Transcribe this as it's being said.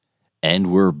And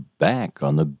we're back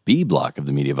on the B block of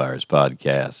the Media Virus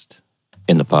podcast.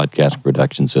 In the podcast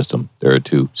production system, there are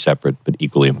two separate but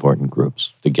equally important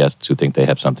groups. The guests who think they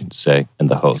have something to say, and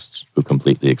the hosts who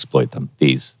completely exploit them.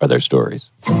 These are their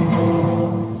stories.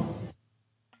 All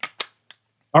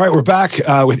right, we're back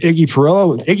with Iggy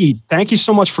Perillo. Iggy, thank you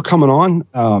so much for coming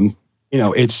on.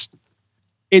 It's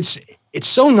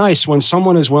so nice when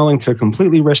someone is willing to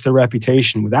completely risk their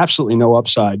reputation with absolutely no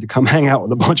upside to come hang out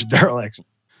with a bunch of derelicts.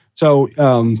 So,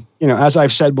 as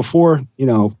I've said before,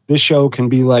 this show can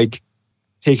be like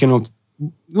taking a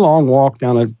long walk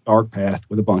down a dark path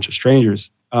with a bunch of strangers.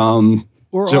 Or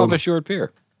off a short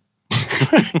pier.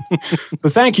 So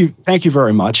thank you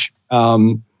very much.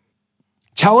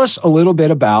 Tell us a little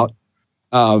bit about,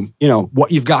 what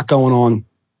you've got going on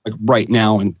like right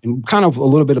now, and kind of a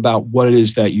little bit about what it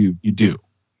is that you do.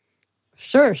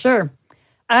 Sure.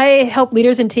 I help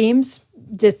leaders and teams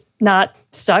just not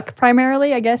suck,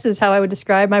 primarily, I guess, is how I would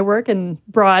describe my work in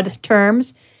broad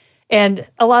terms. And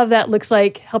a lot of that looks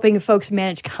like helping folks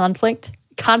manage conflict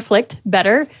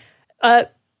better. I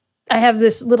have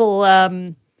this little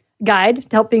guide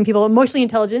to helping people emotionally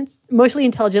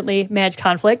intelligently manage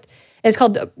conflict. It's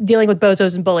called Dealing with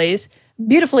Bozos and Bullies.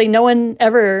 Beautifully, no one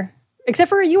ever, except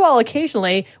for you all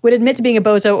occasionally, would admit to being a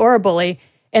bozo or a bully.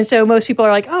 And so most people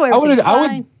are like, oh, everything's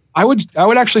fine. I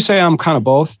would actually say I'm kind of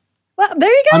both. Well, there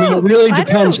you go. I mean, it really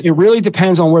depends. It really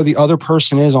depends on where the other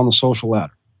person is on the social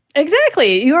ladder.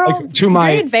 Exactly. You're all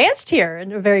very advanced here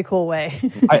in a very cool way.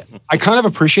 I kind of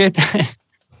appreciate that.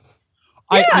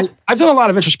 Yeah. I've done a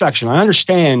lot of introspection. I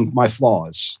understand my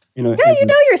flaws. You know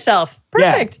yourself.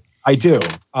 Perfect. Yeah, I do.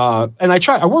 And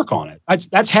I work on it. That's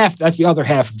the other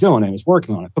half of doing it, is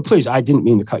working on it. But please, I didn't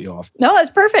mean to cut you off. No, that's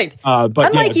perfect. But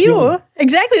unlike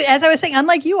exactly as I was saying,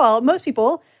 unlike you all, most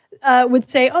people would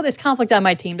say, oh, there's conflict on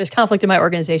my team. There's conflict in my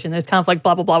organization. There's conflict,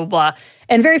 blah, blah, blah, blah, blah.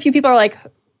 And very few people are like,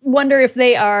 wonder if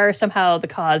they are somehow the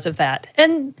cause of that.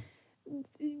 And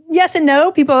yes and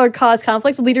no, people are cause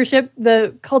conflicts. Leadership,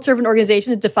 the culture of an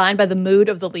organization is defined by the mood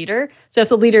of the leader. So if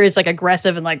the leader is like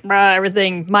aggressive and like,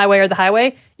 everything my way or the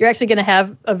highway, you're actually going to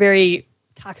have a very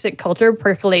toxic culture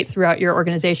percolate throughout your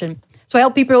organization. So I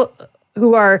help people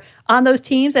who are on those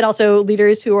teams, and also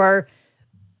leaders who are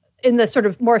in the sort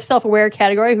of more self-aware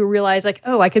category, who realize like,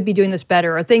 oh, I could be doing this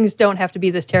better, or things don't have to be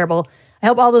this terrible. I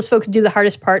help all those folks do the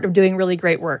hardest part of doing really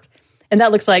great work. And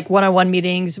that looks like one-on-one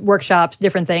meetings, workshops,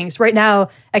 different things. Right now,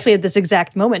 actually at this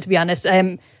exact moment, to be honest,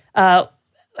 I'm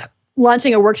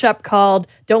launching a workshop called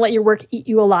Don't Let Your Work Eat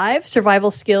You Alive, Survival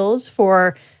Skills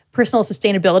for Personal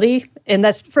Sustainability. And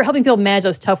that's for helping people manage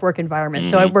those tough work environments.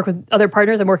 Mm-hmm. So I work with other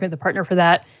partners. I'm working with a partner for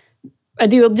that. I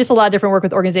do just a lot of different work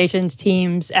with organizations,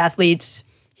 teams, athletes,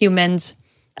 humans.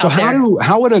 So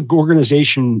how would an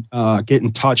organization get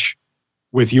in touch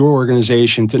with your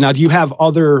organization? Now, do you have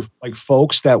other like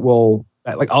folks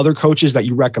like other coaches that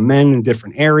you recommend in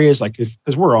different areas? Like,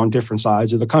 because we're on different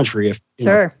sides of the country.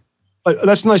 Sure. But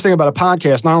that's the nice thing about a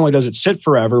podcast. Not only does it sit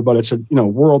forever, but it's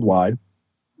worldwide,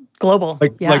 global.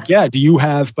 Do you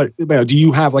have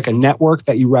like a network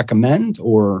that you recommend,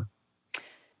 or?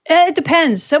 It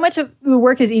depends. So much of the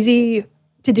work is easy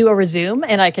to do over Zoom,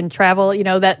 and I can travel.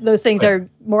 That those things are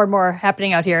more and more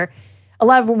happening out here. A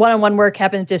lot of one-on-one work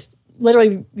happens just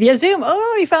literally via Zoom.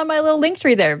 Oh, you found my little link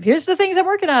tree there. Here's the things I'm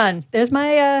working on. There's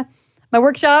my my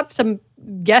workshop, some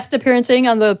guest appearancing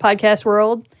on the podcast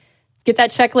world. Get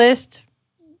that checklist.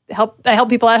 I help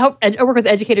people out. I work with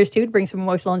educators too to bring some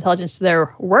emotional intelligence to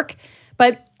their work.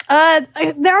 But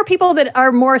there are people that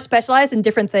are more specialized in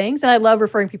different things, and I love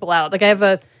referring people out. Like I have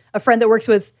a friend that works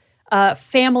with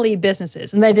family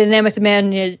businesses, and the dynamics of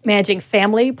managing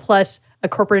family plus a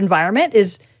corporate environment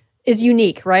is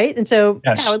unique, right? And so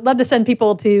yes. I would love to send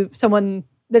people to someone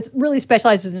that really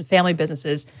specializes in family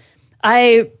businesses.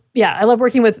 I love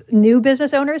working with new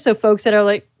business owners, so folks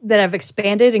that have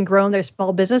expanded and grown their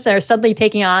small business and are suddenly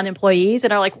taking on employees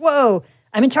and are like, whoa,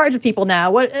 I'm in charge of people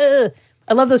now. I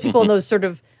love those people in those sort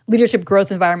of leadership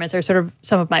growth environments are sort of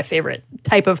some of my favorite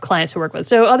type of clients to work with.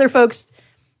 So other folks,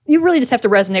 you really just have to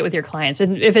resonate with your clients.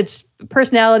 And if it's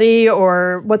personality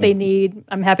or what they need,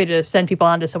 I'm happy to send people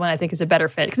on to someone I think is a better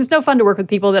fit. Because it's no fun to work with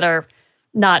people that are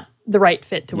not the right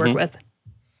fit to work with.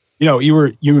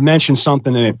 You mentioned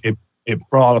something, and it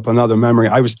brought up another memory.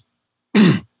 I was,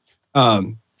 for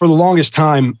the longest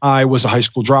time, I was a high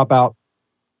school dropout.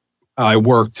 I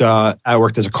worked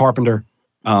as a carpenter.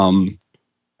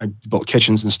 I built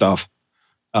kitchens and stuff,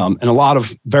 and a lot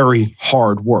of very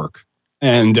hard work.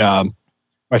 And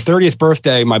my 30th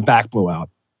birthday, my back blew out.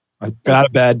 I got out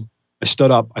of bed. I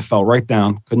stood up. I fell right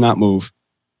down, could not move,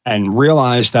 and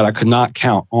realized that I could not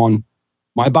count on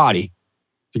my body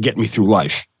to get me through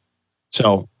life.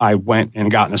 So I went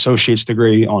and got an associate's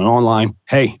degree on online.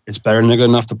 Hey, it's better than a good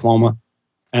enough diploma.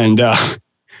 And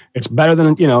it's better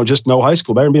than, just no high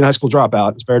school, better than being a high school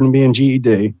dropout. It's better than being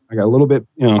GED. I got a little bit,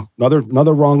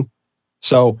 another rung.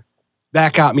 So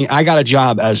that got me, I got a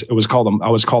job I was called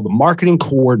the marketing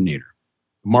coordinator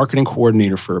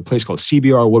for a place called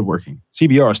CBR Woodworking.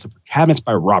 CBR is the Cabinets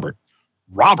by Robert.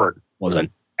 Robert was an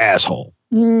asshole.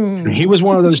 And he was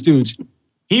one of those dudes.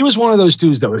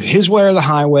 That was his way or the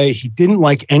highway. He didn't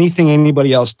like anything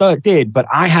anybody else did, but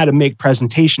I had to make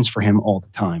presentations for him all the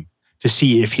time to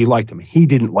see if he liked them. He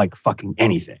didn't like fucking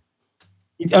anything.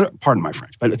 Pardon my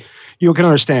French, but you can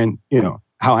understand,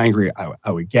 how angry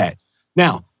I would get.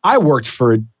 Now, I worked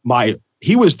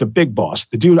he was the big boss.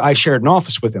 The dude I shared an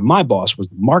office with him, my boss was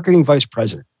the marketing vice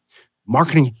president.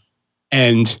 Marketing.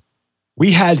 And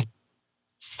we had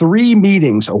 3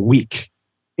 meetings a week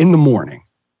in the morning.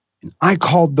 And I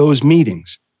called those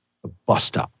meetings the bus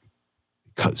stop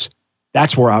because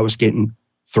that's where I was getting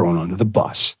thrown under the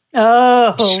bus.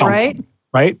 Oh, right.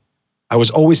 Right. I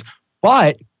was always,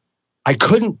 but I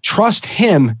couldn't trust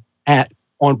him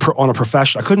on a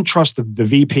professional. I couldn't trust the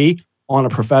VP on a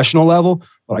professional level,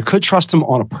 but I could trust him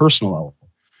on a personal level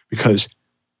because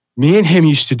me and him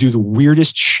used to do the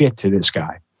weirdest shit to this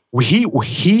guy.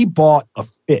 He bought a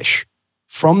fish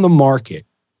from the market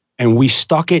and we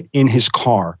stuck it in his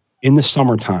car in the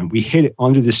summertime. We hid it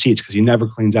under the seats because he never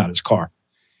cleans out his car.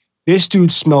 This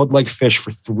dude smelled like fish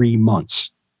for 3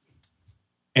 months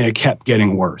and it kept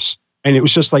getting worse. And it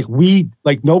was just like,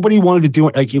 nobody wanted to do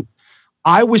it.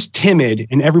 I was timid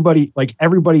and everybody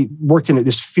worked in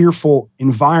this fearful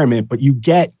environment, but you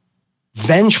get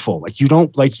vengeful.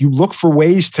 You look for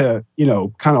ways to,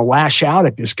 kind of lash out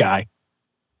at this guy.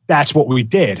 That's what we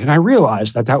did. And I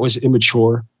realized that was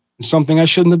immature and something I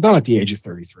shouldn't have done at the age of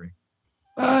 33.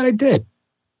 But I did.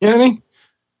 You know what I mean?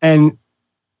 And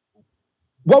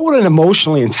what would an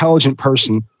emotionally intelligent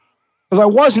person, because I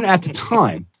wasn't at the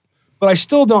time, but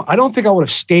I don't think I would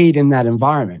have stayed in that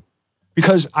environment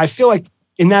because I feel like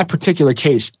in that particular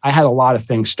case, I had a lot of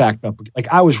things stacked up. Like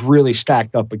I was really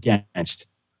stacked up against,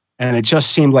 and it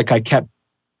just seemed like I kept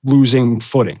losing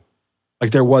footing.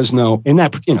 Like there was no,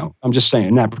 I'm just saying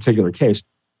in that particular case.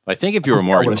 I think if you were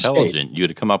more intelligent,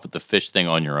 you'd have come up with the fish thing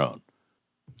on your own.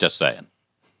 Just saying.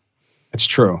 That's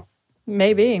true.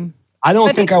 Maybe. I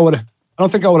don't think I would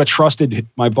have trusted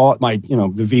my boss,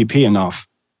 the VP enough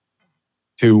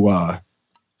to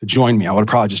join me. I would have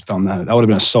probably just done that. That would have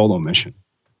been a solo mission.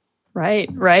 Right.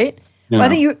 Well, I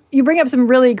think you bring up some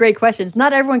really great questions.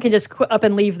 Not everyone can just quit up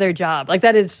and leave their job. Like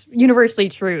that is universally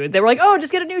true. They were like, "Oh,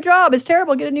 just get a new job. It's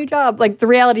terrible. Get a new job." Like the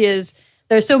reality is,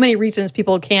 there's so many reasons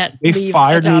people can't leave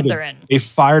the job they're in. They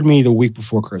fired me the week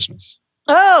before Christmas.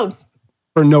 Oh,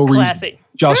 for no classy.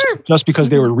 Reason. Just because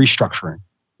they were restructuring.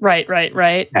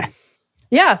 Right.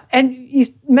 Yeah, and you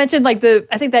mentioned I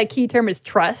think that key term is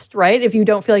trust, right? If you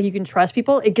don't feel like you can trust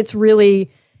people, it gets really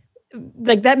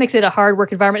that makes it a hard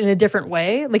work environment in a different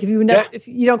way. Like if you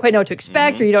don't quite know what to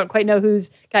expect, or you don't quite know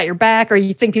who's got your back, or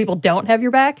you think people don't have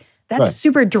your back, that's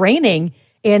super draining.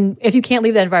 And if you can't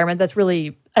leave that environment, that's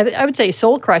really, I would say,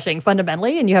 soul crushing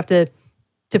fundamentally. And you have to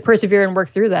persevere and work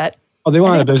through that. Oh, they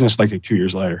went out of business like 2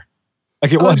 years later.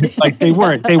 Like it wasn't like they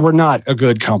were not a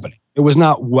good company. It was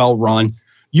not well run.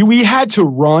 We had to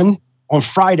run on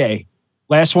Friday.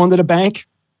 Last one to the bank,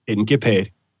 didn't get paid.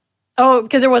 Oh,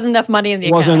 because there wasn't enough money in the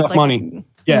account. Wasn't enough money.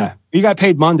 Yeah. You got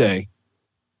paid Monday.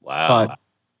 Wow. But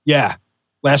yeah,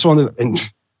 last one.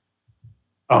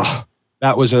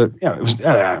 That was it was,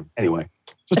 anyway.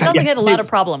 It sounds like they had a lot of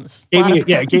problems. And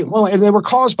they were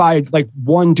caused by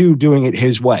one dude doing it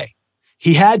his way.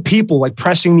 He had people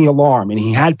pressing the alarm and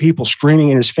he had people screaming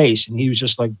in his face. And he was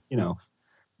just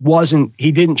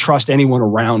he didn't trust anyone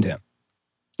around him.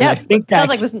 Yeah. And I think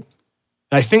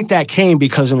I think that came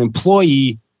because an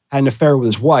employee had an affair with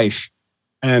his wife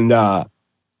and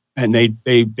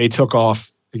they took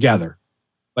off together.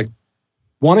 Like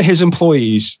one of his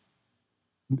employees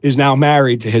is now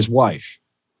married to his wife.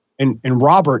 And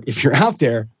Robert, if you're out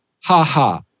there, ha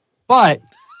ha. But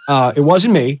it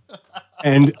wasn't me.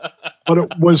 And what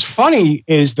it was funny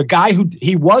is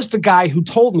he was the guy who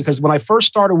told me, because when I first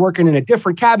started working in a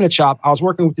different cabinet shop, I was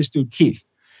working with this dude, Keith.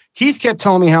 Keith kept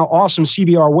telling me how awesome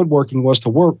CBR Woodworking was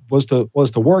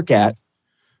to work at.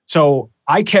 So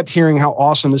I kept hearing how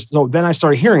awesome so then I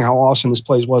started hearing how awesome this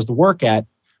place was to work at.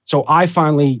 So I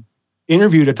finally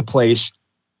interviewed at the place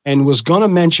and was going to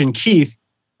mention Keith,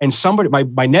 and somebody,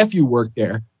 my nephew worked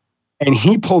there, and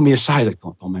he pulled me aside. He's like,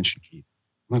 don't mention Keith.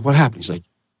 I'm like, what happened? He's like,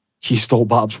 he stole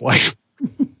Bob's wife.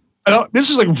 This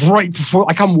is right before,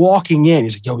 I'm walking in.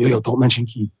 He's like, yo, don't mention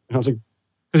Keith. And I was like,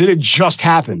 because it had just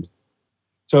happened.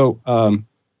 So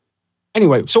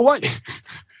anyway, so what?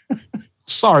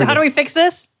 Sorry. So how do we fix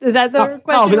this? Is that the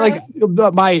question?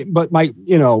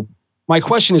 No, my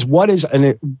question is, what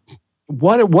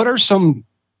are some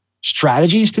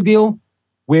strategies to deal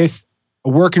with a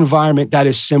work environment that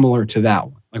is similar to that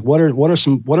one? Like, what are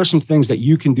some things that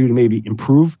you can do to maybe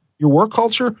improve your work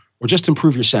culture or just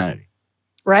improve your sanity?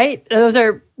 Right. Those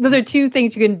are two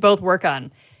things you can both work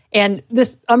on. And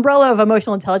this umbrella of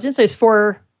emotional intelligence, there's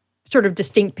 4 sort of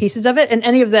distinct pieces of it, and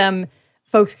any of them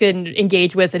folks can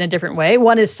engage with in a different way.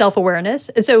 One is self-awareness.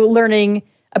 And so learning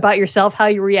about yourself, how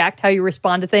you react, how you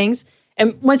respond to things.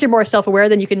 And once you're more self-aware,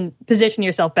 then you can position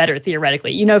yourself better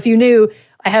theoretically. You know, if you knew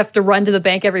I have to run to the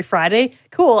bank every Friday,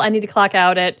 cool, I need to clock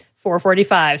out at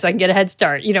 4:45 so I can get a head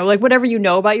start. You know, like whatever you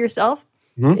know about yourself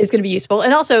is going to be useful.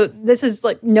 And also, this is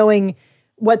like knowing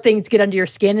what things get under your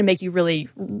skin and make you really,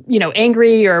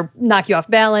 angry or knock you off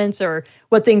balance, or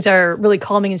what things are really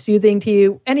calming and soothing to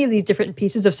you. Any of these different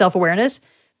pieces of self-awareness,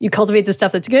 you cultivate the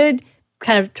stuff that's good,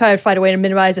 kind of try to find a way to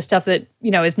minimize the stuff that,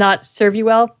 is not serve you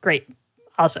well. Great.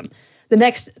 Awesome. The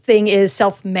next thing is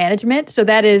self-management. So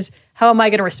that is, how am I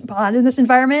going to respond in this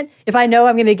environment? If I know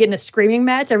I'm going to get in a screaming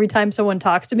match every time someone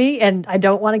talks to me and I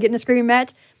don't want to get in a screaming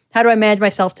match, how do I manage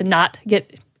myself to not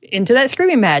get into that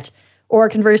screaming match? Or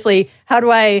conversely, how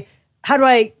do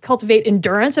I cultivate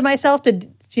endurance in myself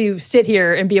to sit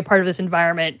here and be a part of this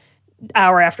environment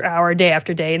hour after hour, day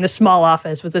after day in this small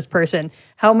office with this person?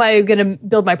 How am I going to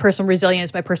build my personal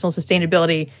resilience, my personal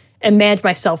sustainability, and manage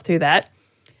myself through that?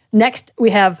 Next, we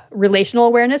have relational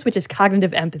awareness, which is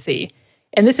cognitive empathy.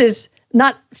 And this is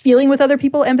not feeling with other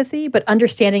people empathy, but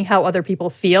understanding how other people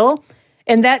feel.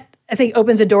 And that, I think,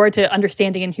 opens a door to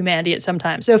understanding and humanity at some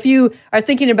time. So if you are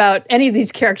thinking about any of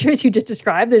these characters you just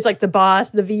described, there's like the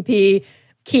boss, the VP,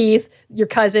 Keith, your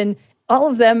cousin, all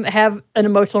of them have an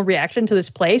emotional reaction to this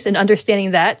place, and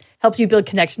understanding that helps you build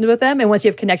connections with them. And once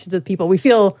you have connections with people,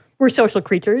 we're social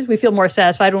creatures. We feel more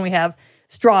satisfied when we have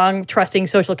strong, trusting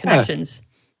social connections.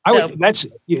 That's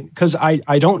because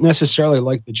I don't necessarily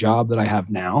like the job that I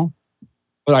have now,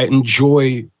 but I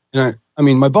enjoy.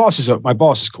 My boss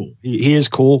is cool. He is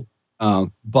cool,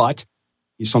 but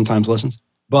he sometimes listens.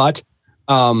 But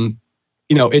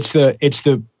it's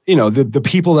the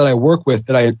people that I work with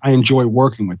that I enjoy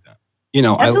working with them.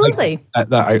 Absolutely.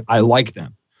 I like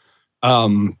them,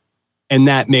 and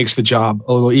that makes the job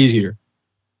a little easier.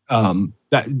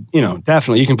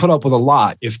 Definitely you can put up with a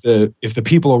lot if the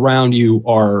people around you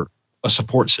are a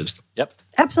support system. Yep.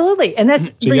 Absolutely. And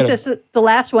that brings us to the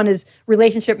last one, is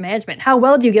relationship management. How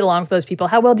well do you get along with those people?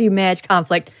 How well do you manage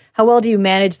conflict? How well do you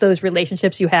manage those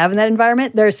relationships you have in that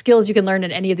environment? There are skills you can learn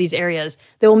in any of these areas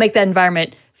that will make that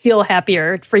environment feel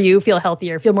happier for you, feel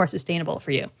healthier, feel more sustainable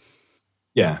for you.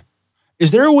 Yeah.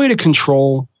 Is there a way to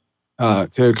control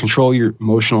your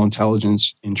emotional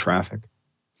intelligence in traffic?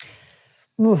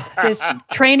 There's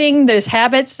training, there's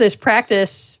habits, there's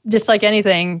practice. Just like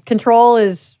anything, control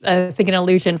is, I think, an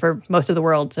illusion for most of the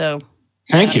world. So,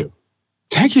 thank you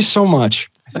so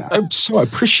much. I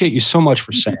appreciate you so much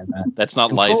for saying that. That's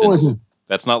not license.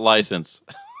 That's not license.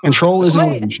 Control is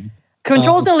an illusion.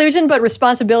 Control is an illusion, but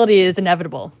responsibility is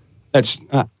inevitable. That's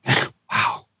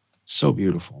wow, so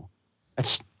beautiful.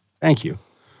 Thank you.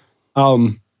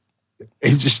 I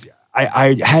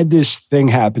had this thing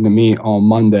happen to me on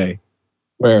Monday,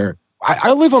 where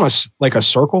I live on a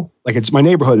circle. Like, it's my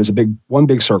neighborhood is one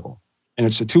big circle, and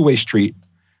it's a 2-way street.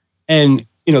 And,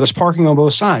 there's parking on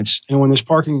both sides. And when there's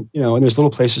parking, and there's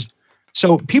little places.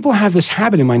 So people have this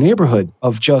habit in my neighborhood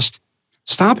of just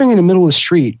stopping in the middle of the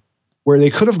street where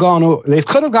they could have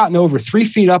gotten over 3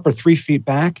 feet up or 3 feet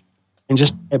back,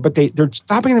 but they're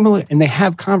stopping in the middle, and they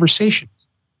have conversations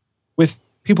with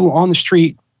people on the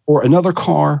street or another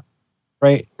car,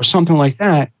 right? Or something like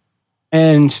that.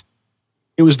 And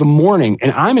it was the morning,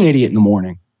 and I'm an idiot in the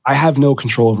morning. I have no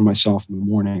control over myself in the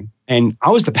morning. And I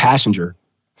was the passenger.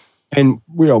 And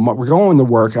we're going to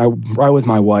work. I ride with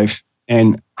my wife,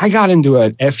 and I got into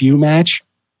a FU match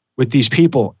with these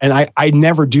people. And I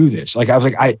never do this. Like, I was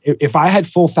like, if I had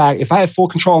full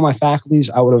control of my faculties,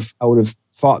 I would have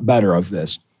thought better of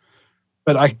this.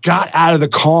 But I got out of the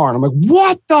car, and I'm like,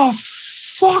 what the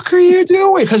fuck are you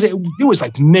doing? Because it was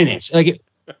like minutes. Like,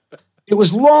 it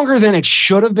was longer than it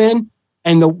should have been.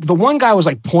 And the one guy was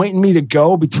like pointing me to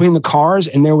go between the cars,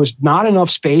 and there was not enough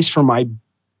space for my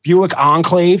Buick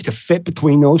Enclave to fit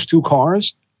between those 2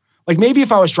 cars. Like, maybe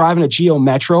if I was driving a Geo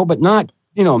Metro, but not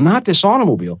this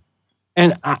automobile.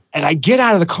 And I get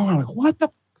out of the car, and I'm like, what the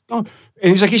fuck?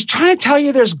 And he's like, he's trying to tell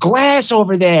you there's glass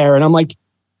over there. And I'm like,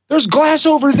 there's glass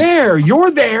over there. You're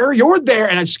there.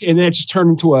 And then it just turned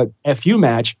into a FU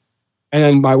match. And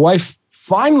then my wife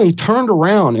finally turned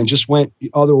around and just went the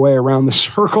other way around the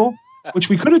circle, which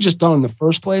we could have just done in the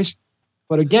first place.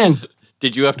 But again,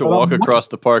 did you have to walk across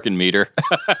the park and meet her?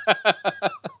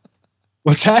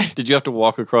 What's that? Did you have to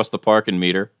walk across the park and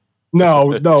meet her?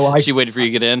 No. She waited for you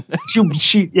to get in?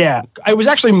 Yeah. It was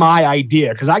actually my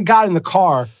idea because I got in the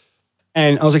car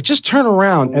and I was like, just turn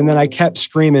around. And then I kept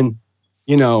screaming,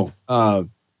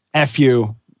 F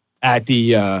you at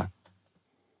the, at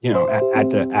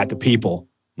the people.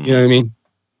 You know what I mean?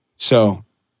 So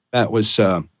that was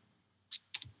a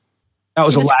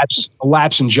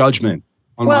lapse in judgment.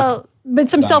 But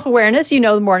some self-awareness,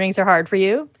 the mornings are hard for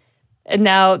you. And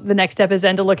now the next step is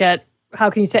then to look at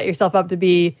how can you set yourself up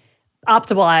to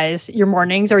optimize your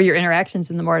mornings or your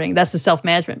interactions in the morning. That's the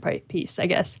self-management piece, I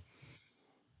guess.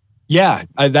 Yeah,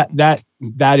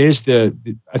 that is I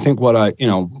think what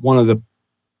one of the,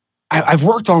 I've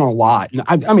worked on a lot.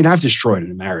 And I've destroyed a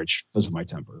marriage because of my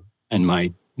temper and I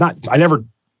never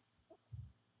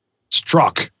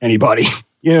struck anybody.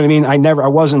 You know what I mean? I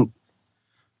wasn't,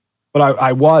 but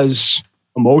I was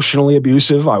emotionally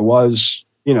abusive. I was,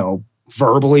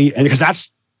 verbally, and because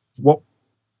that's what,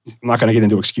 I'm not going to get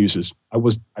into excuses. I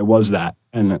was that.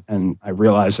 And I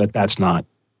realized that's not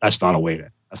a way to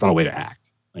act.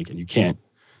 Like, and you can't,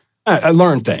 I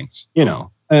learned things, and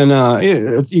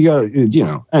you go,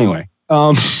 anyway.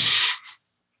 I'm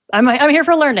here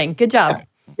for learning. Good job.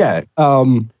 Yeah.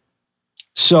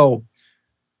 So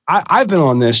I've been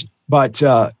on this, but,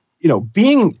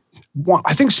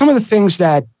 I think some of the things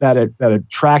that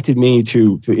attracted me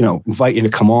to invite you to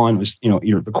come on was,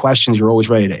 the questions you're always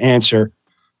ready to answer.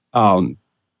 And,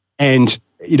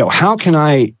 how can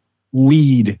I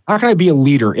lead? How can I be a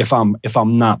leader if I'm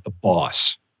not the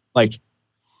boss? Because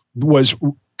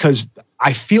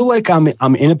I feel like I'm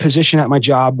in a position at my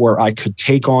job where I could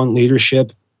take on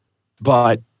leadership,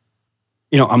 but,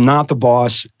 I'm not the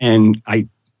boss, and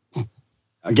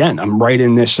I'm right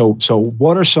in this. So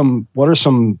what are some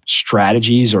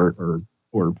strategies or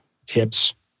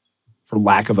tips, for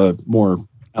lack of a more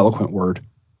eloquent word,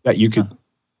 that you could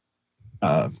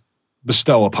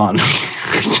bestow upon me?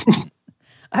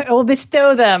 I will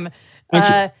bestow them.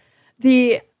 Thank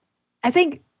you. I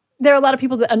think there are a lot of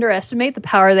people that underestimate the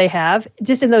power they have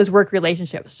just in those work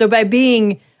relationships. So by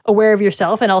being aware of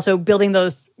yourself and also building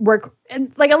those work,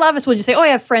 and like a lot of us will just say, oh, I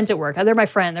have friends at work. Oh, they're my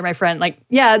friend. Like,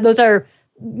 yeah,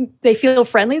 they feel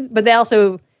friendly, but they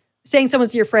also, saying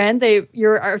someone's your friend,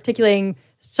 you're articulating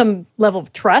some level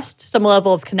of trust, some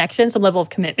level of connection, some level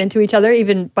of commitment to each other,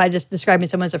 even by just describing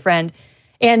someone as a friend.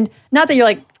 And not that you're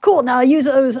like, cool, now use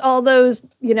all those,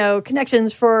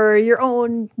 connections for your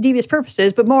own devious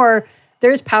purposes, but more,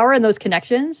 there's power in those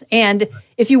connections. And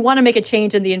if you want to make a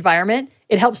change in the environment,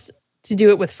 it helps to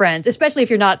do it with friends, especially if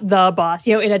you're not the boss,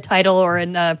 in a title or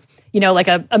in like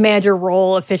a manager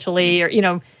role officially, or,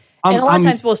 and a lot of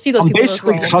times we'll see those people. I'm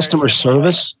basically customer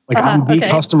service. I'm the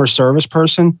customer service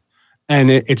person,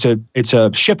 and it's a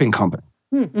shipping company.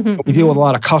 Mm-hmm. We deal with a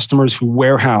lot of customers who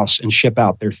warehouse and ship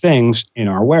out their things in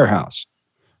our warehouse,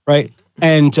 right?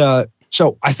 And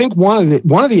so I think one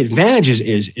of the advantages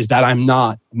is that I'm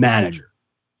not a manager.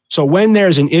 So when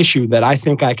there's an issue that I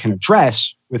think I can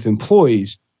address with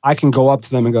employees, I can go up to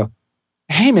them and go,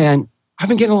 "Hey, man, I've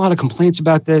been getting a lot of complaints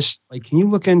about this. Like, can you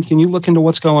look into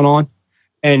what's going on?"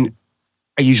 And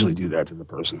I usually do that to the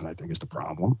person that I think is the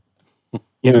problem. You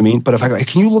know what I mean? But if I go, "Hey,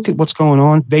 can you look at what's going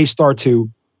on?" They start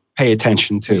to pay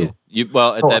attention to. Yeah.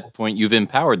 At that point, you've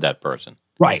empowered that person.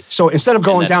 Right. So instead of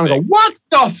going down and go, "What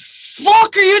the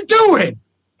fuck are you doing?"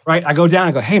 Right. I go down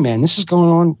and go, "Hey, man, this is going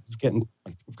on. We've gotten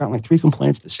like 3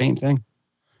 complaints, the same thing.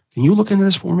 Can you look into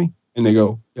this for me?" And they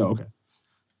go, "Yeah, okay."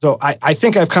 So I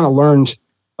think I've kind of learned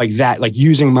like that, like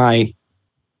using my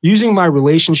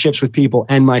relationships with people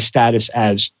and my status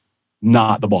as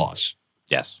not the boss.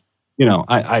 Yes.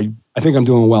 I think I'm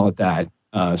doing well at that.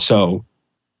 So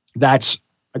that's,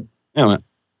 if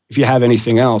you have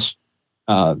anything else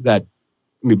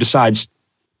besides,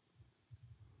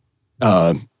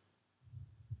 that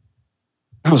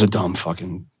was a dumb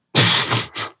fucking,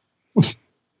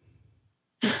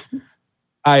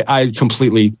 I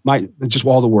completely, just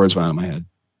all the words went out of my head.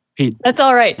 Pete. That's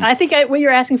all right. I think what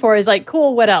you're asking for is like,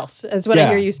 cool, what else? Is what I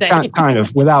hear you saying. Kind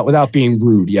of, without being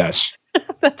rude, yes.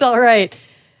 That's all right.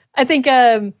 I think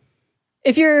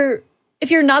if you're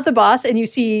not the boss and you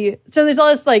see, so there's all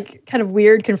this like kind of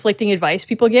weird conflicting advice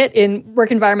people get in work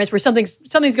environments where something's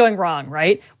going wrong,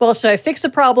 right? Well, should I fix the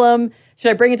problem? Should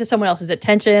I bring it to someone else's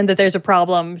attention that there's a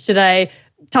problem? Should I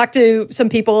talk to some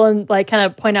people and like kind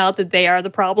of point out that they are the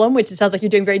problem, which it sounds like you're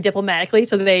doing very diplomatically,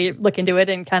 so they look into it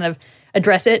and kind of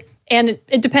address it. And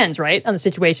it depends, right, on the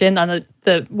situation, on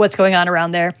the what's going on around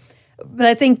there. But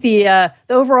I think the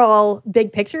overall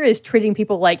big picture is treating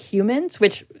people like humans,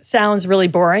 which sounds really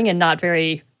boring and not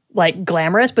very like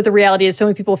glamorous. But the reality is so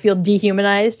many people feel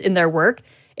dehumanized in their work.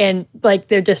 And like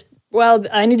they're just, well,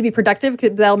 I need to be productive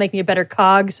because that'll make me a better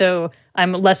cog. So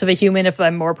I'm less of a human if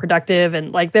I'm more productive.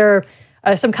 And like there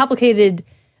are some complicated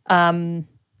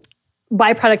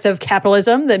byproducts of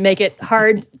capitalism that make it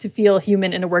hard to feel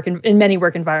human in many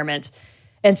work environments.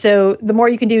 And so the more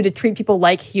you can do to treat people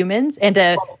like humans and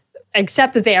to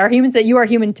accept that they are humans, that you are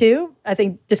human too, I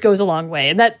think just goes a long way.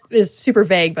 And that is super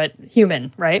vague, but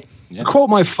human, right? Yeah. Quote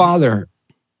my father.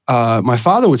 My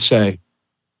father would say,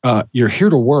 you're here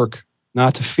to work,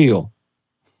 not to feel.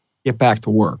 Get back to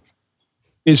work.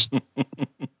 Is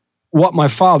what my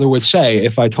father would say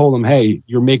if I told him, hey,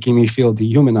 you're making me feel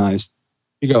dehumanized.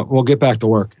 You go, well, get back to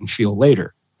work and feel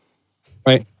later.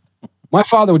 Right? My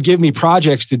father would give me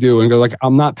projects to do and go like,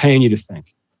 I'm not paying you to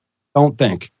think. Don't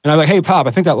think. And I'm like, hey, Pop,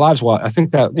 I think that wire's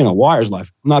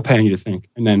live. I'm not paying you to think.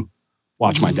 And then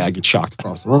watch my dad get shocked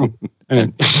across the room. And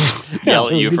then yell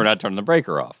at you for not turning the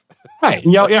breaker off. Right.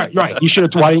 And yeah, right. You should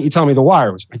have, why didn't you tell me the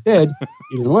wire was? I did.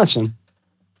 You didn't listen.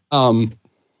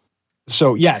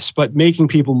 So yes, but making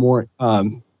people more,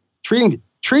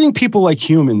 treating people like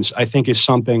humans, I think is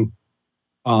something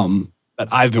that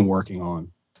I've been working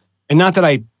on. And not that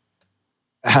I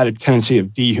had a tendency of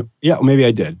maybe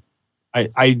I did.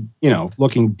 I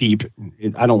looking deep,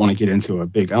 I don't want to get into I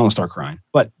don't want to start crying,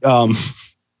 but,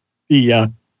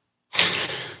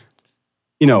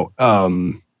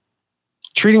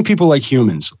 treating people like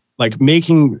humans, like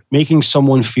making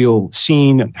someone feel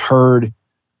seen, heard,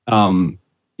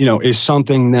 is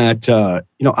something that,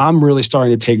 I'm really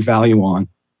starting to take value on.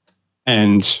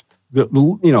 And the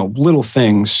little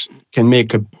things can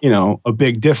make a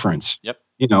big difference. Yep.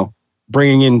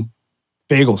 Bringing in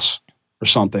bagels or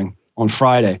something on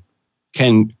Friday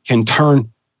can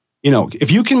turn, if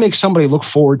you can make somebody look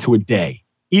forward to a day,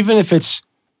 even if it's,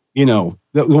 the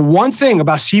one thing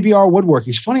about CBR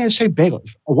woodworking, it's funny I say bagels.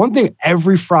 One thing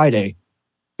every Friday,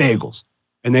 bagels.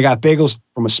 And they got bagels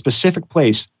from a specific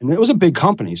place. And it was a big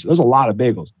company, so there was a lot of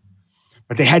bagels.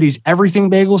 But they had these everything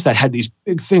bagels that had these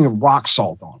big thing of rock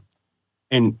salt on.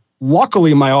 And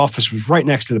luckily my office was right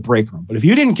next to the break room. But if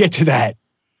you didn't get to that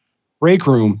break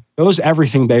room, those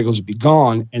everything bagels would be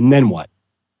gone. And then what?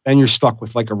 Then you're stuck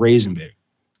with like a raisin bagel.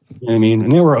 You know what I mean?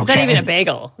 And they were okay. It's not even a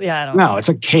bagel. Yeah, I don't know. No, it's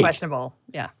a cake. Questionable.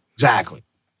 Yeah. Exactly.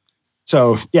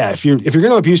 So yeah, if you're going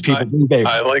to abuse people, bring bagels.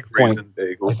 I like raisin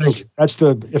bagels. I think that's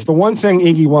if the one thing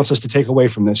Iggy wants us to take away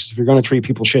from this is if you're going to treat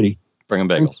people shitty, bring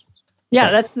them bagels. Yeah,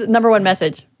 that's the number one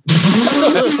message.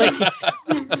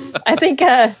 I think,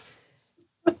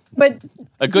 but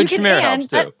a good schmear helps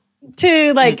too.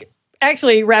 To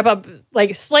actually wrap up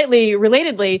slightly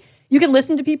relatedly, you can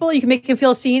listen to people, you can make them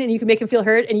feel seen, and you can make them feel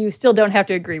heard, and you still don't have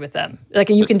to agree with them.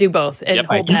 You can do both and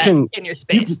hold that in your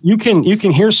space. You can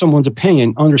hear someone's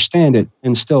opinion, understand it,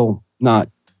 and still not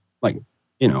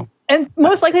And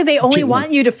most likely they only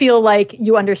want you to feel like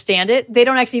you understand it. They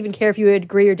don't actually even care if you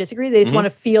agree or disagree. They just want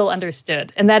to feel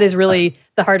understood. And that is really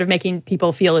the heart of making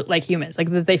people feel like humans,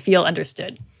 that they feel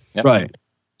understood. Yep. Right.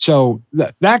 So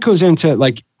that goes into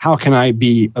how can I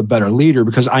be a better leader?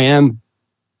 Because I am,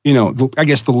 I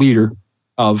guess the leader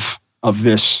of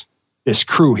this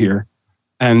crew here.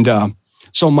 And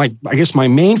so my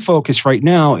main focus right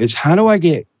now is how do I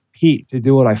get Pete to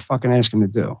do what I fucking ask him to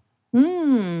do?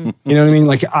 You know what I mean?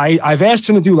 I've asked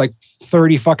him to do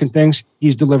 30 fucking things.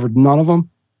 He's delivered none of them.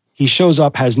 He shows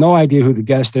up, has no idea who the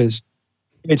guest is.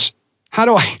 It's how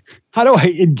do I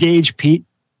engage Pete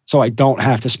so I don't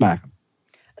have to smack him?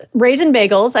 Raisin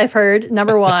bagels, I've heard,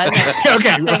 number one.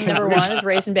 Okay. Number one is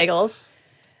raisin bagels.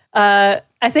 I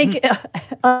think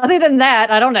other than that,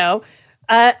 I don't know.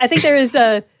 I think there is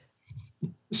the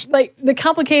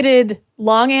complicated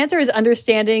long answer is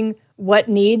understanding what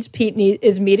needs Pete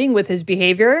is meeting with his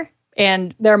behavior.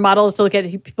 And there are models to look at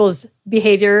people's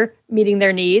behavior meeting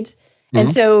their needs. Mm-hmm.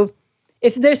 And so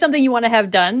if there's something you want to have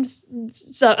done,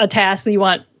 a task that you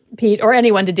want Pete or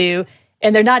anyone to do,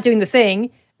 and they're not doing the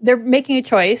thing, they're making a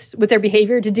choice with their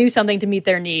behavior to do something to meet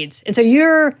their needs. And so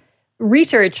your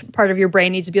research part of your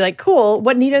brain needs to be cool,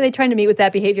 what need are they trying to meet with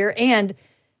that behavior? And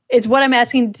is what I'm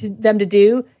asking them to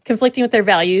do conflicting with their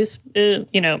values?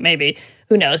 Maybe.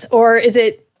 Who knows? Or is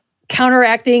it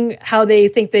counteracting how they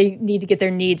think they need to get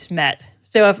their needs met?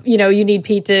 So if, you need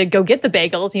Pete to go get the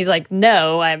bagels, and he's like,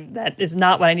 no, that is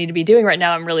not what I need to be doing right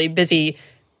now. I'm really busy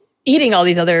eating all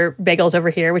these other bagels over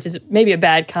here, which is maybe a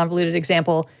bad convoluted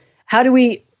example. How do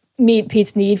we meet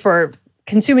Pete's need for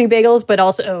consuming bagels, but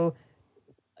also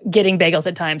getting bagels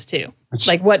at times too?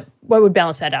 What would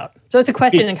balance that out? So it's a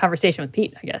question and conversation with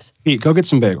Pete, I guess. Pete, go get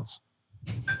some bagels.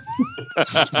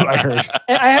 That's what I heard.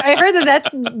 I heard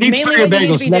that's mainly what you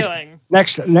need to be doing.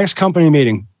 Next company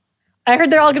meeting. I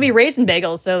heard they're all going to be raisin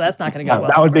bagels, so that's not going to go well.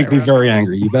 That would make me very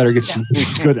angry. You better get some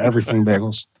good everything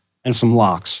bagels and some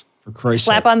lox. For Christ's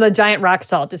Slap on the giant rock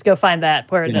salt. Just go find that.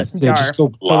 Pour it in a jar. Just go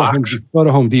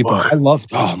to Home Depot. I love.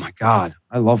 Oh my God,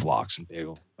 I love lox and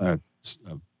bagel.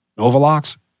 Nova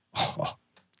lox. Oh,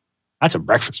 that's a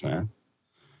breakfast, man.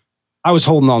 I was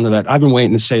holding on to that. I've been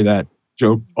waiting to say that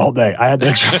joke all day. I had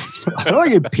that joke. I don't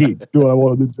get Pete do what I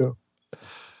wanted to do.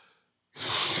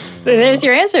 There's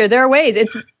your answer. There are ways.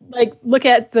 It's like, look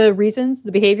at the reasons,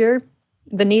 the behavior,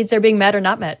 the needs are being met or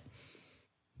not met.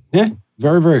 Yeah,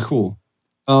 very, very cool.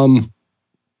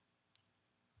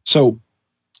 So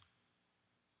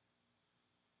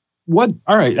what,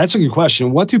 all right, that's a good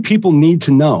question. What do people need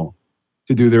to know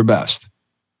to do their best?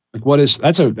 Like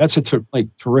that's a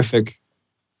terrific,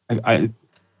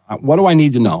 what do I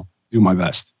need to know to do my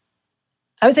best?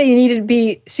 I would say you need to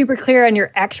be super clear on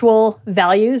your actual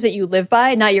values that you live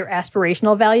by, not your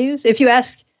aspirational values. If you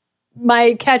ask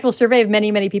my casual survey of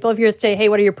many, many people, if you were to say, hey,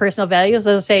 what are your personal values?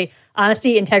 They'll say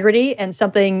honesty, integrity, and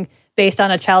something based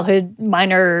on a childhood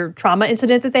minor trauma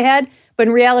incident that they had. But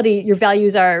in reality, your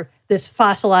values are this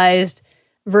fossilized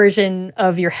version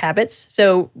of your habits.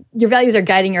 So your values are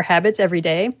guiding your habits every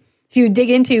day. If you dig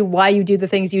into why you do the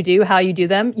things you do, how you do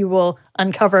them, you will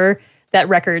uncover that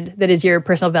record that is your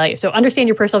personal value. So understand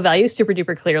your personal values super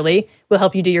duper clearly will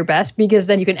help you do your best, because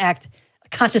then you can act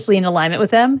consciously in alignment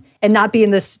with them and not be in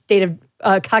this state of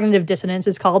cognitive dissonance,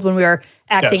 is called, when we are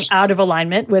acting out of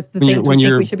alignment with the things we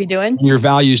think we should be doing. Your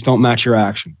values don't match your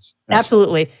actions. Yes.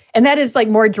 Absolutely. And that is like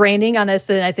more draining on us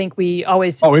than I think we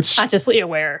always consciously are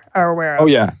aware of. Oh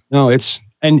yeah. No, it's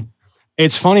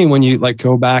funny when you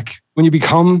go back, when you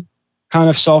become kind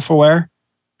of self-aware,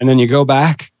 and then you go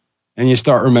back and you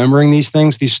start remembering these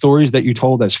things, these stories that you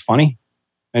told as funny,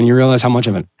 and you realize how much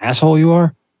of an asshole you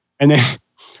are. And then,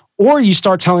 or you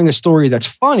start telling a story that's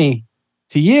funny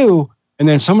to you, and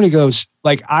then somebody goes,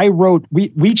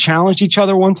 we challenged each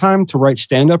other one time to write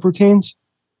stand-up routines.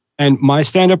 And my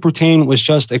stand-up routine was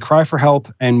just a cry for help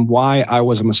and why I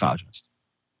was a misogynist.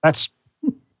 That's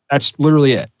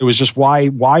literally it. It was just why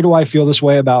do I feel this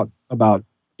way about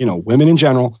women in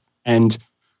general? And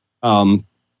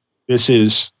this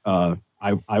is I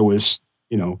was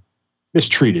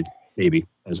mistreated, maybe,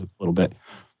 as a little bit.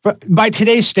 But by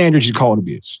today's standards, you'd call it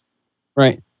abuse,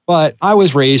 right? But I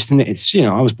was raised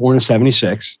I was born in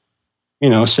 76.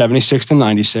 76 to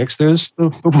 96,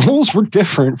 the rules were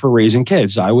different for raising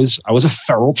kids. I was a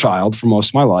feral child for most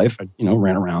of my life. I,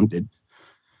 ran around, did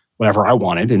whatever I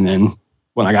wanted. And then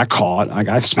when I got caught, I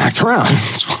got smacked around.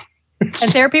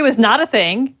 And therapy was not a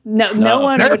thing. No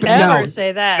one would ever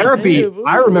say that. Therapy,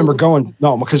 I remember going,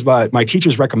 because my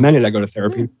teachers recommended I go to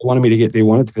therapy. They wanted me to get on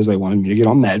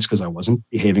meds because I wasn't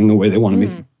behaving the way they wanted me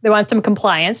to. They wanted some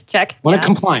compliance, check.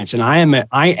 Compliance. And I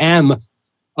am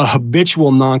a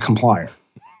habitual non-complier.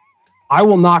 I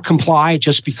will not comply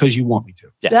just because you want me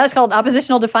to. Yeah. That's called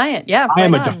oppositional defiant. Yeah. I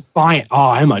am a defiant. Oh,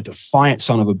 I'm a defiant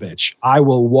son of a bitch. I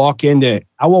will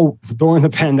during the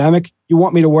pandemic, you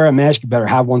want me to wear a mask, you better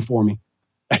have one for me.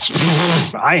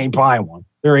 I ain't buying one.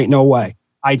 There ain't no way.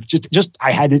 I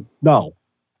had to,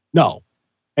 no.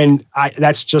 And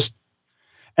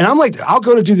and I'm like, I'll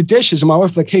go to do the dishes. And my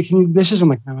wife's like, hey, can you do the dishes? I'm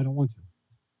like, no, I don't want to.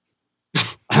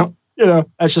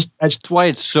 That's why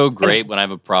it's so great when I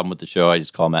have a problem with the show. I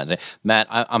just call Matt and say, Matt,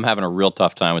 I'm having a real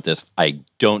tough time with this. I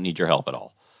don't need your help at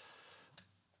all.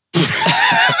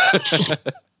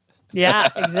 Yeah,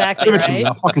 exactly. Give it to me.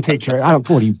 I'll fucking take care of it. I don't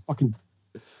care what you fucking.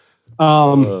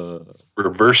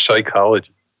 Reverse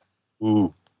psychology.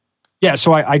 Ooh. Yeah,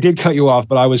 so I did cut you off,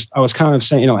 but I was kind of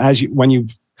saying, when you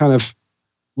kind of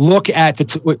look at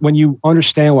when you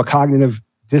understand what cognitive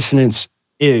dissonance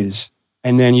is,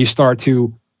 and then you start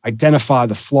to identify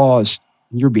the flaws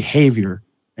in your behavior,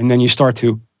 and then you start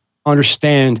to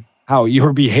understand how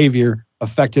your behavior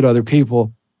affected other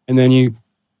people, and then you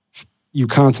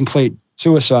contemplate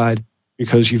suicide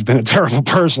because you've been a terrible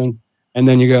person, and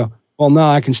then you go, well, no,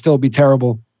 I can still be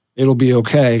terrible. It'll be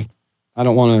okay. I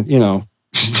don't want to,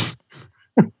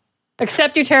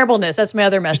 Accept your terribleness. That's my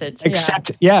other message. Just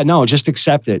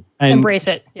accept it. And embrace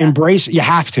it. Yeah. Embrace it. You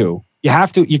have to.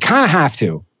 You kind of have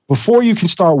to. Before you can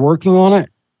start working on it,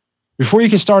 before you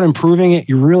can start improving it,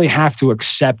 you really have to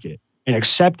accept it, and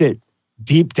accept it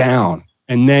deep down,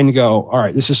 and then go, all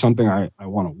right, this is something I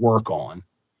want to work on.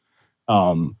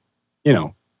 In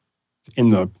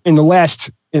the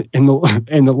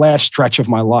last stretch of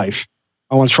my life,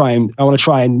 I want to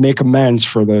try and make amends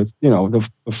for the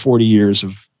 40 years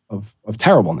of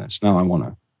terribleness. Now I want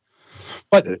to,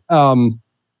 but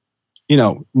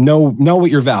know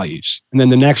what your values. And then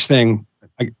the next thing,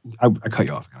 I cut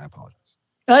you off. I apologize.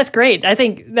 Oh, that's great. I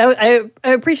think that I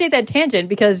appreciate that tangent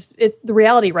because it's the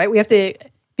reality, right? We have to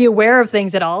be aware of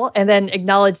things at all and then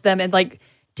acknowledge them and like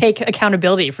take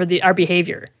accountability for our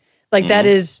behavior. Like that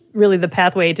is really the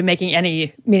pathway to making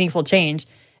any meaningful change.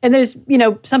 And there's,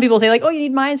 some people say like, oh, you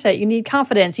need mindset, you need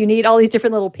confidence, you need all these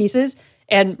different little pieces.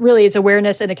 And really it's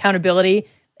awareness and accountability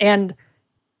and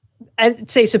I'd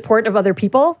say support of other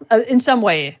people in some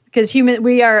way, because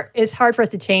it's hard for us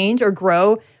to change or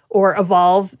grow or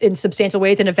evolve in substantial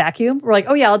ways in a vacuum. We're like,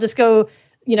 oh yeah, I'll just go,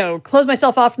 close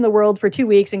myself off from the world for 2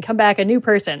 weeks and come back a new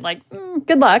person. Like,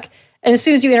 good luck. And as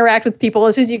soon as you interact with people,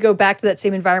 as soon as you go back to that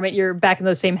same environment, you're back in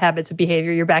those same habits of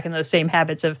behavior. You're back in those same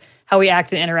habits of how we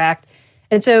act and interact.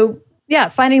 And so, yeah,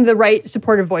 finding the right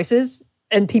supportive voices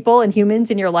and people and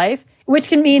humans in your life, which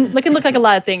can look like a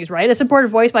lot of things, right? A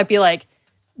supportive voice might be like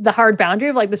the hard boundary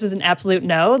of like, this is an absolute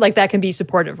no. Like that can be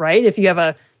supportive, right? If you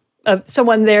have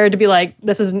someone there to be like,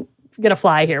 this isn't going to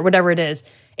fly here, whatever it is.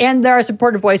 And there are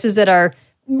supportive voices that are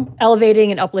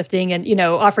elevating and uplifting and,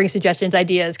 offering suggestions,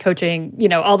 ideas,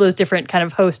 coaching, all those different kind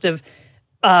of host of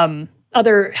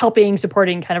other helping,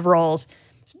 supporting kind of roles.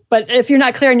 But if you're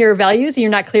not clear on your values and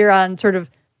you're not clear on sort of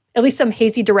at least some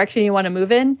hazy direction you want to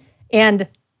move in, and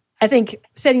I think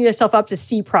setting yourself up to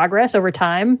see progress over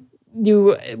time,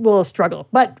 you will struggle.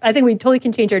 But I think we totally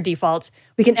can change our defaults.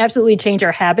 We can absolutely change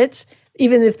our habits,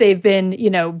 even if they've been,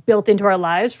 built into our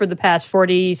lives for the past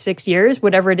 46 years,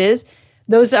 whatever it is.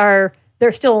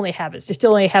 They're still only habits. They're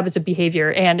still only habits of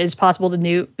behavior, and it's possible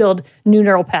to build new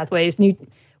neural pathways.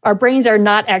 Our brains are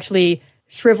not actually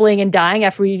shriveling and dying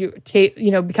after we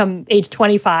become age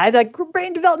 25. Like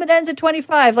brain development ends at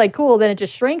 25. Like cool, then it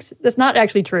just shrinks. That's not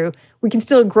actually true. We can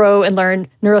still grow and learn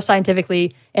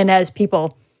neuroscientifically and as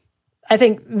people. I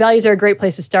think values are a great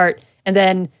place to start, and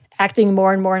then acting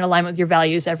more and more in alignment with your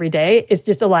values every day is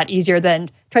just a lot easier than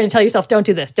trying to tell yourself, don't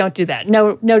do this, don't do that,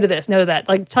 no to this, no to that.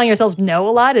 Like telling yourselves no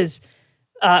a lot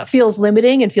feels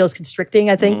limiting and feels constricting,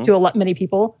 I think, to many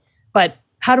people. But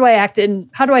how do I act and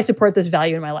how do I support this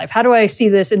value in my life? How do I see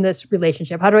this in this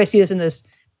relationship? How do I see this in this,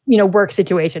 work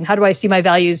situation? How do I see my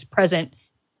values present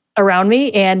around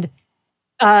me and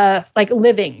like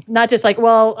living, not just like,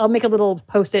 well, I'll make a little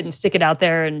post-it and stick it out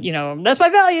there and, that's my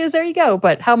values. There you go.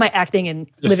 But how am I acting and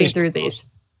living through these?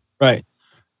 Right.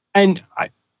 And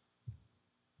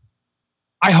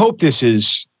I hope this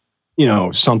is,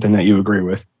 something that you agree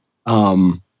with.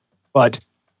 But,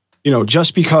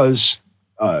 just because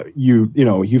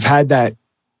you've had that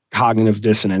cognitive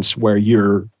dissonance where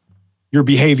your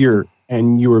behavior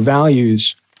and your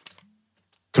values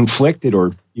conflicted,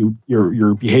 or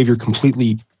your behavior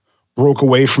completely broke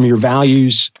away from your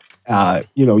values,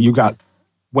 you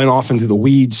went off into the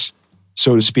weeds,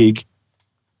 so to speak.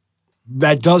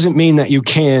 That doesn't mean that you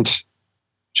can't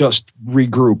just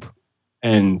regroup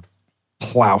and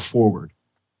plow forward.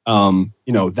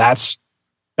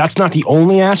 That's not the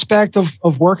only aspect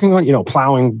of working on,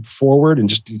 plowing forward and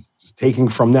just taking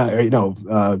from that,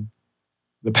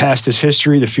 the past is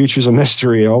history, the future's a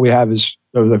mystery. All we have is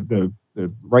the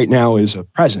right now is a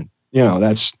present.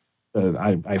 That's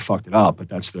I fucked it up, but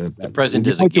that's the present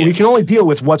is a gift. We can only deal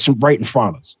with what's right in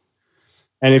front of us.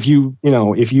 And if you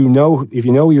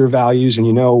know your values and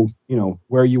you know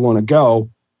where you want to go,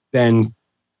 then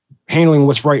handling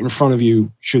what's right in front of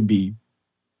you should be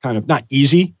kind of not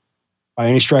easy by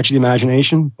any stretch of the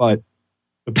imagination, but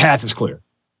the path is clear.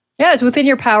 Yeah, it's within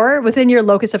your power, within your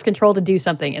locus of control to do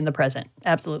something in the present.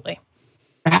 Absolutely.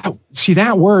 See,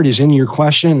 that word is in your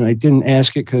question, and I didn't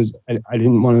ask it because I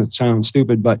didn't want to sound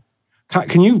stupid, but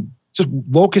can you just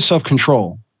locus of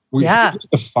control? Yeah.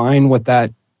 Define what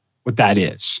that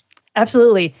is.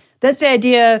 Absolutely. That's the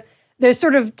idea. There's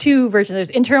sort of two versions. There's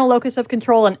internal locus of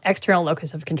control and external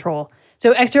locus of control.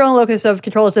 So external locus of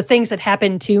control is the things that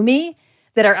happen to me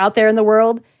that are out there in the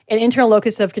world. And internal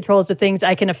locus of control is the things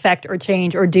I can affect or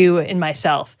change or do in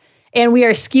myself. And we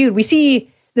are skewed. We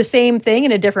see the same thing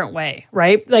in a different way,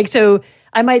 right? Like, so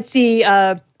I might see,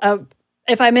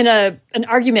 if I'm in an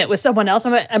argument with someone else,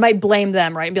 I might blame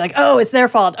them, right? And be like, oh, it's their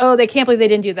fault. Oh, they can't believe they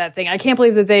didn't do that thing. I can't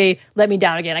believe that they let me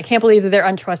down again. I can't believe that they're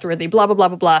untrustworthy, blah, blah, blah,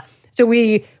 blah, blah. So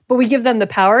we give them the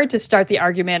power to start the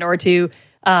argument or to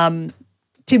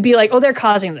be like, oh, they're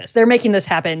causing this. They're making this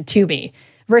happen to me.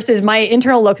 Versus my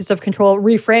internal locus of control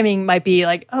reframing might be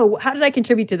like, oh, how did I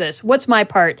contribute to this? What's my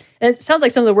part? And it sounds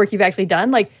like some of the work you've actually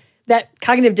done, like that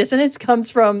cognitive dissonance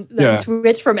comes from the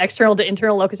switch from external to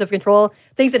internal locus of control,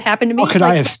 things that happen to me.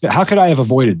 How could I have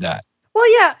avoided that?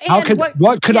 Well, yeah.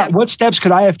 What steps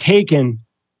could I have taken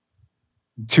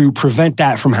to prevent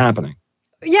that from happening?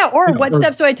 Or what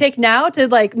steps do I take now to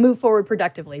like move forward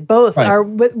productively? Both are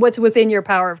what's within your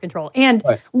power of control. And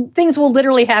things will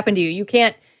literally happen to you. You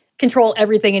can't control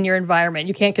everything in your environment.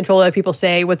 You can't control what people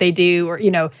say, what they do,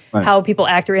 or how people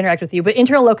act or interact with you. But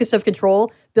internal locus of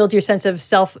control builds your sense of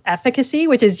self-efficacy,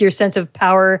 which is your sense of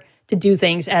power to do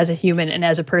things as a human and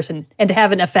as a person, and to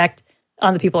have an effect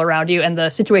on the people around you and the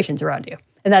situations around you.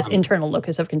 And that's internal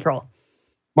locus of control.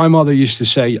 My mother used to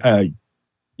say,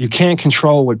 you can't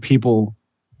control what people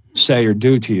say or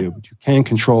do to you, but you can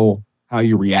control how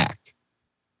you react.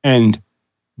 And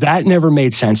that never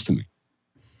made sense to me.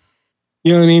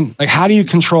 You know what I mean? Like, how do you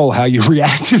control how you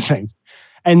react to things?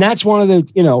 And that's one of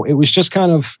the, it was just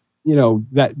kind of,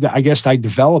 that I guess I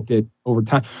developed it over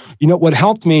time. What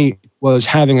helped me was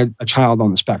having a child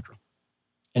on the spectrum.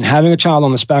 And having a child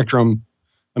on the spectrum,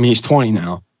 I mean, he's 20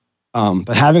 now,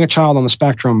 but having a child on the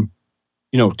spectrum,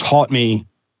 taught me,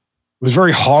 it was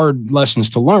very hard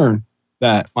lessons to learn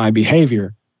that my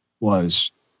behavior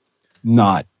was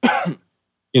not,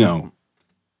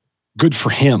 good for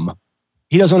him.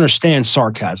 He doesn't understand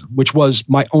sarcasm, which was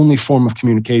my only form of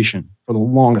communication for the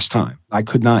longest time. I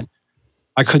could not,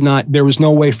 there was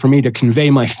no way for me to convey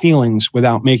my feelings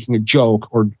without making a joke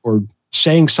or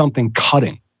saying something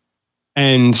cutting.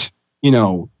 And,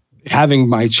 having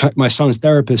my son's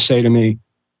therapist say to me,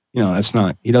 that's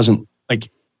not, he doesn't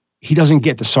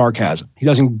get the sarcasm. He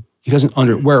doesn't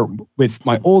where with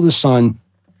my oldest son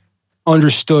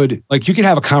understood, like you could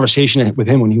have a conversation with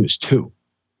him when he was 2.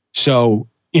 So,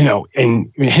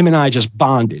 and him and I just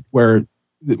bonded where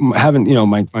having,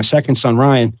 my second son,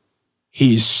 Ryan,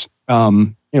 he's,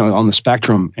 on the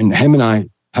spectrum, and him and I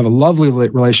have a lovely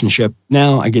relationship.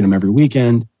 Now I get him every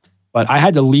weekend, but I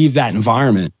had to leave that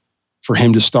environment for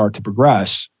him to start to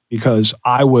progress because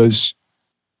I was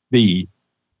the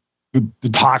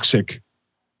toxic.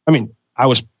 I mean, I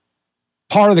was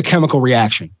part of the chemical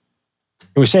reaction.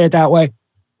 Can we say it that way?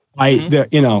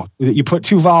 You put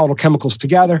 2 volatile chemicals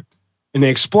together and they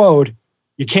explode.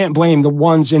 You can't blame the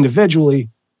ones individually,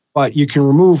 but you can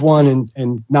remove one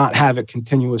and not have it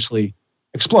continuously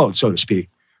explode, so to speak.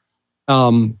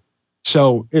 Hard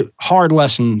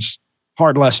lessons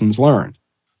learned.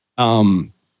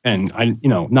 And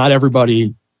not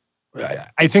everybody,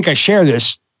 I think I share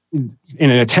this in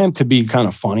an attempt to be kind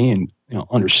of funny and,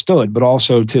 understood, but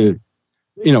also to,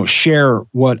 share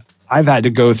what I've had to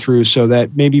go through so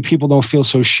that maybe people don't feel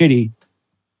so shitty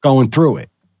going through it.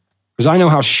 Because I know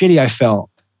how shitty I felt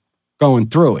going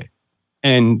through it.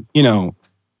 And,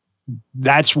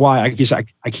 that's why I guess I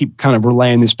keep kind of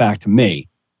relaying this back to me.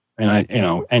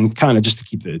 And and kind of just to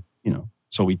keep the,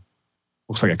 so we,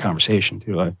 looks like a conversation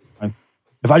too.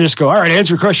 If I just go, all right,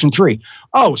 answer question 3.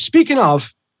 Oh, speaking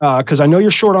of, because I know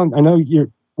you're short on, I know you're,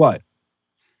 what?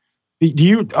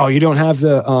 You don't have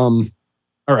the,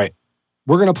 all right,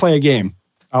 we're going to play a game.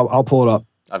 I'll pull it up.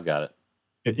 I've got it.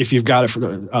 If you've got it for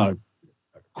the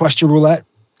question roulette,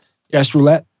 guest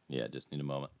roulette. Yeah, just need a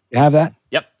moment. You have that?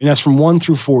 Yep. And that's from 1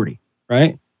 through 40,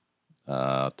 right?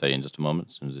 I'll tell you in just a moment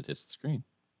as soon as it hits the screen.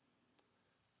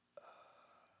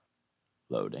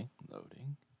 Loading.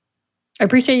 I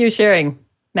appreciate you sharing,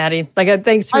 Maddie.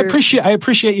 Thanks for. I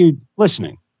appreciate you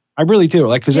listening. I really do.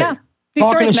 Because these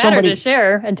stories matter to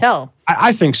share and tell.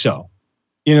 I think so.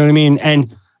 You know what I mean?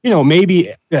 And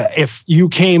maybe if you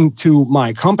came to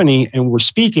my company and were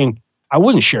speaking, I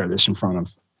wouldn't share this in front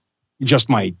of just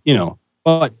my,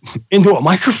 but into a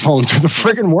microphone to the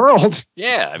friggin' world.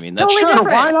 Yeah, I mean that's totally sure.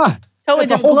 different. Why not? Totally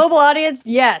different. Global audience,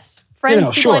 yes.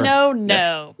 Friends, people sure. I know,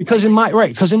 no. Yeah. Because in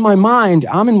my mind,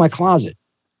 I'm in my closet.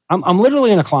 I'm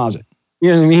literally in a closet.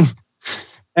 You know what I mean?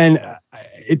 And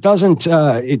it doesn't.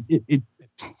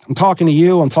 I'm talking to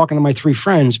you. I'm talking to my 3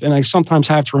 friends, and I sometimes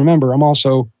have to remember I'm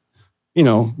also,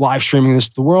 live streaming this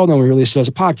to the world, and we release it as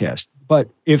a podcast. But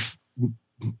if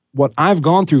what I've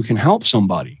gone through can help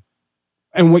somebody,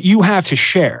 and what you have to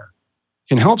share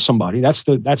can help somebody,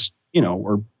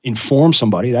 or inform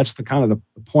somebody. That's the kind of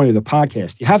the point of the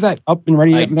podcast. You have that up and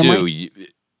ready? I do.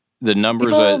 The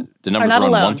numbers are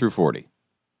on 1 through 40.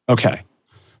 Okay.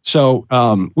 So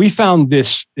we found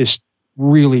this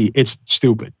really, it's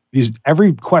stupid.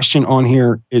 Every question on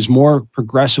here is more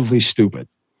progressively stupid.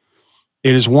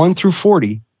 It is 1 through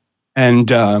 40.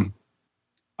 And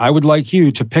I would like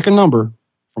you to pick a number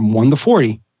from 1 to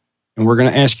 40. And we're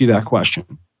going to ask you that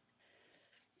question.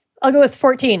 I'll go with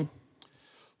 14.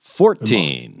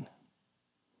 14.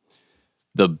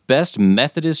 The best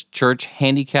Methodist church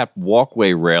handicapped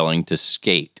walkway railing to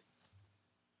skate.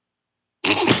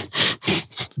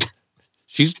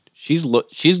 She's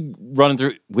running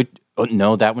through.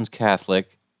 No, that one's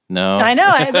Catholic. No, I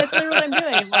know. That's literally what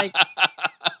I'm doing.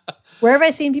 Where have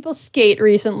I seen people skate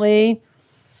recently?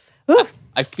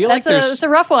 I feel like it's a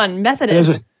rough one.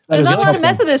 Methodist. There's not a lot of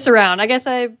Methodists around. I guess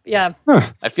I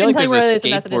feel like there's a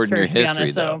skateboard in your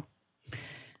history, though.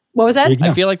 What was that?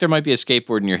 I feel like there might be a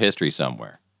skateboard in your history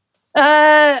somewhere.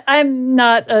 I'm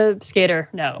not a skater,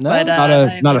 no. But,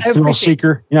 not a thrill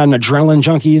seeker. You're not an adrenaline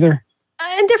junkie either?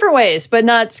 In different ways, but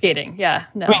not skating. Yeah,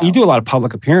 no. I mean, you do a lot of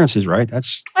public appearances, right? I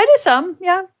do some,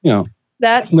 yeah.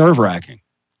 That's nerve-wracking.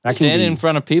 Standing in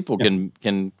front of people can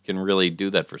really do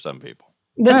that for some people.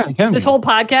 This whole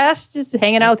podcast, just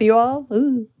hanging out with you all.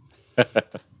 Ooh.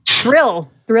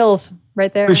 Thrills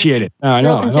right there. Appreciate it. I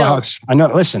know.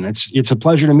 Listen, it's a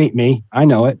pleasure to meet me. I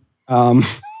know it. You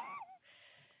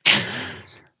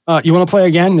want to play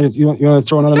again? You want to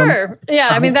throw another? Sure. Number? Yeah.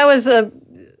 I mean, that was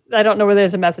I don't know where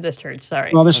there's a Methodist church.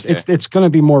 Sorry. Well, it's going to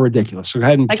be more ridiculous. So go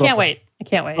ahead and. I can't wait.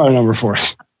 Throw a number for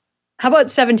us. How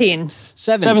about 17?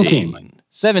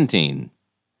 17.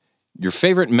 Your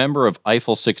favorite member of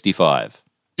Eiffel 65.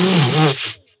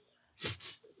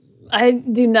 I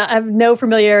do not have no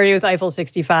familiarity with Eiffel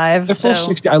 65. Eiffel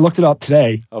 60. I looked it up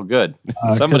today. Oh, good.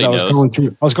 Somebody knows. I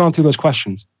was going through those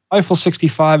questions. Eiffel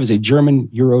 65 is a German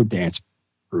Euro dance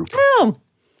group. Oh.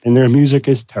 And their music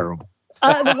is terrible.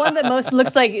 The one that most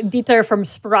looks like Dieter from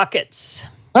Sprockets.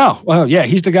 Oh, well, yeah,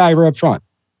 he's the guy right up front.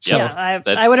 So, yeah,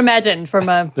 I would imagine from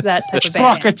that type of band.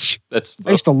 Sprockets.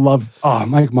 I used to love.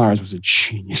 Mike Myers was a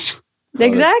genius.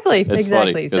 Exactly.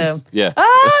 Funny, so, yeah.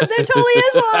 Oh, there totally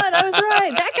is one. I was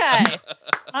right. That guy.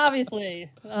 Obviously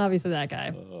that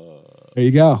guy. There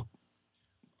you go.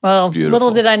 Well, Beautiful.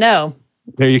 Little did I know.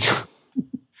 There you go.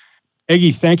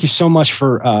 Iggy, thank you so much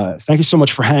for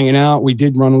hanging out. We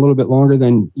did run a little bit longer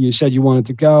than you said you wanted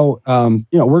to go.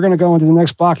 We're going to go into the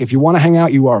next block. If you want to hang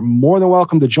out, you are more than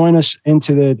welcome to join us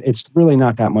it's really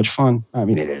not that much fun. I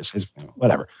mean, it is. It's,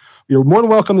 whatever. You're more than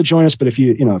welcome to join us. But if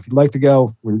you'd like to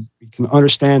go, we can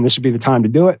understand this would be the time to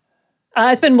do it.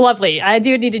 It's been lovely. I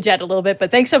do need to jet a little bit,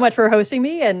 but thanks so much for hosting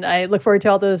me, and I look forward to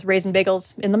all those raisin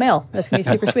bagels in the mail. That's going to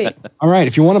be super sweet. All right.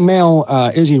 If you want to mail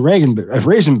Izzy raisin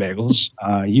bagels,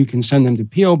 you can send them to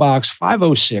P.O. Box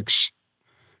 506.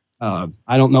 I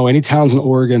don't know any towns in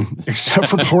Oregon except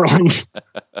for Portland.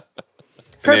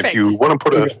 Perfect. And if you want to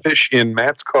put a fish in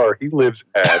Matt's car, he lives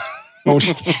at...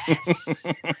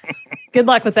 Yes. Good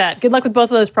luck with that. Good luck with both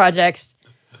of those projects.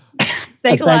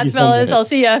 Thanks a lot, fellas. I'll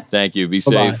see you. Thank you. Be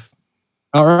Bye-bye. safe.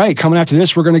 All right. Coming after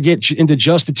this, we're going to get into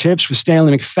Just the Tips with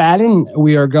Stanley McFadden.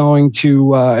 We are going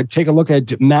to take a look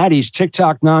at Maddie's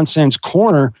TikTok Nonsense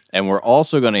Corner. And we're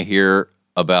also going to hear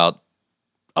about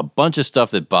a bunch of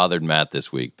stuff that bothered Matt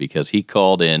this week because he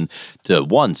called in to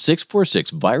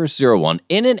 1-646-VIRUS-01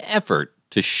 in an effort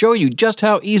to show you just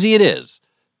how easy it is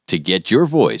to get your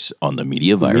voice on the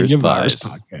Media Virus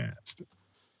Podcast.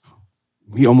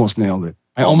 We almost nailed it.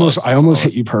 I almost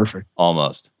hit you perfect.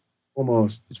 Almost.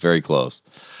 It's very close.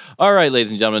 All right,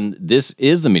 ladies and gentlemen, this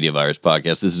is the Media Virus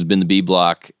Podcast. This has been the B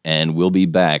Block, and we'll be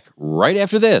back right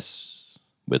after this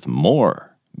with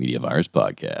more Media Virus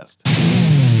Podcast.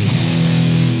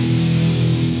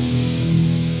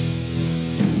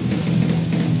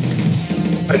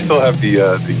 I still have the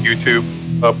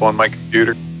YouTube up on my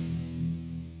computer.